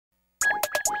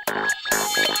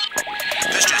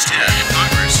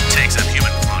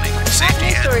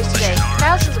stories today.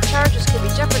 Thousands of charges could be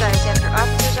jeopardized after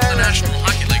officers are The arrested. National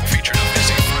Hockey League featured a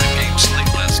busy 5-game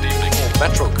slate last evening.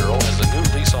 Metro Girl has a new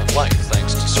lease on life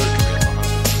thanks to surgery in the heart.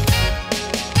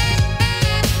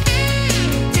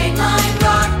 Dateline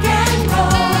rock and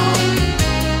roll.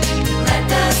 Let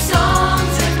the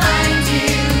songs remind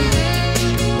you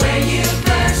where you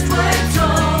first were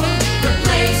told. The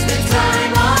place, the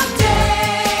time of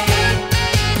day.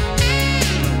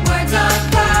 Words are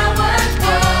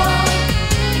powerful,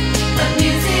 but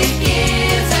music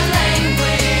is a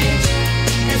language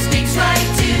that speaks right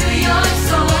to your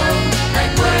soul,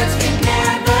 like words can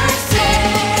never say.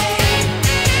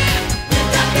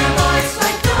 Lift up your voice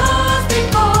like those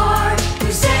before, who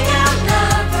sang out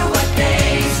loud for what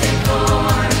they stood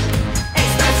for.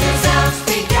 Express yourself,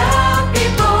 speak out, be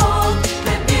bold.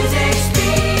 Let music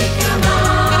speak your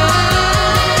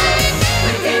mind.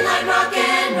 With Dateline rock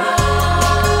and roll.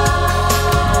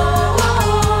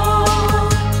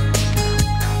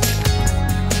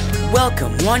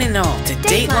 Welcome, one and all, to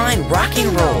Dateline Rock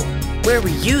and Roll. Where were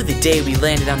you the day we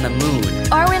landed on the moon?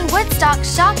 Or when Woodstock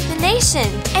shocked the nation.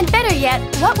 And better yet,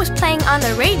 what was playing on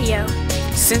the radio?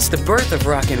 Since the birth of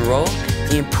rock and roll,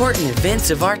 the important events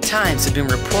of our times have been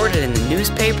reported in the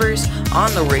newspapers,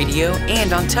 on the radio,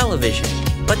 and on television.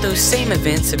 But those same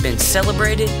events have been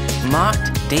celebrated,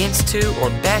 mocked, danced to, or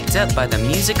backed up by the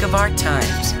music of our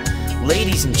times.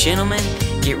 Ladies and gentlemen,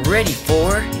 get ready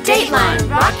for Dateline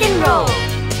Rock and Roll.